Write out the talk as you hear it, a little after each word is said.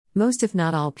Most if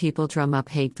not all people drum up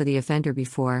hate for the offender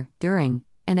before, during,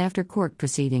 and after court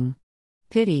proceeding.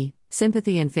 Pity,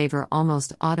 sympathy and favor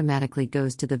almost automatically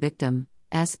goes to the victim,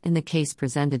 as in the case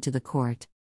presented to the court.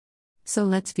 So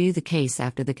let's view the case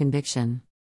after the conviction.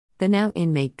 The now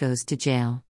inmate goes to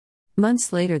jail.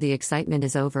 Months later the excitement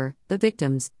is over, the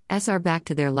victims, are back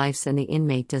to their lives and the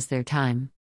inmate does their time.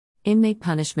 Inmate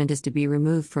punishment is to be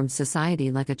removed from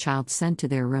society like a child sent to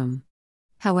their room.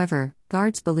 However,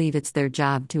 guards believe it's their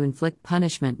job to inflict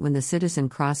punishment when the citizen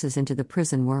crosses into the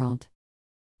prison world.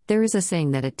 There is a saying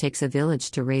that it takes a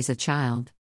village to raise a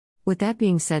child. With that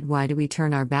being said, why do we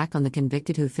turn our back on the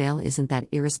convicted who fail? Isn't that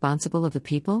irresponsible of the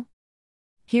people?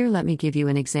 Here let me give you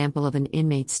an example of an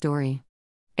inmate story.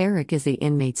 Eric is the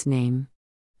inmate's name.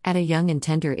 At a young and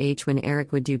tender age when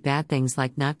Eric would do bad things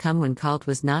like not come when called,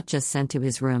 was not just sent to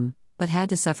his room, but had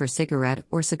to suffer cigarette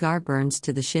or cigar burns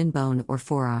to the shin bone or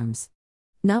forearms.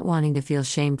 Not wanting to feel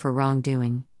shame for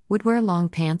wrongdoing, would wear long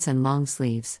pants and long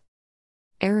sleeves.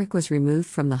 Eric was removed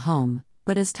from the home,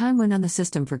 but as time went on the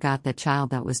system forgot that child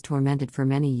that was tormented for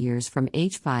many years from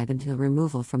age 5 until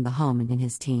removal from the home and in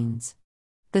his teens.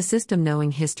 The system,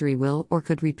 knowing history will or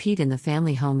could repeat in the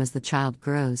family home as the child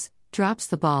grows, drops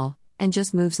the ball, and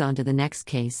just moves on to the next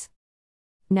case.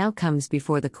 Now comes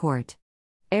before the court.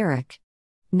 Eric.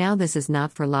 Now this is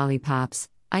not for lollipops,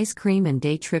 ice cream and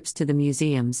day trips to the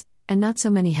museums, and not so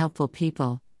many helpful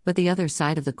people, but the other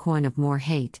side of the coin of more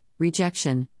hate,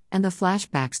 rejection, and the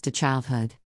flashbacks to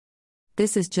childhood.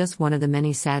 This is just one of the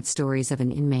many sad stories of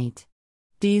an inmate.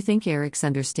 Do you think Eric's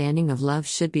understanding of love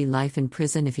should be life in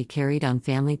prison if he carried on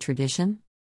family tradition?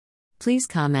 Please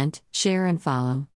comment, share and follow.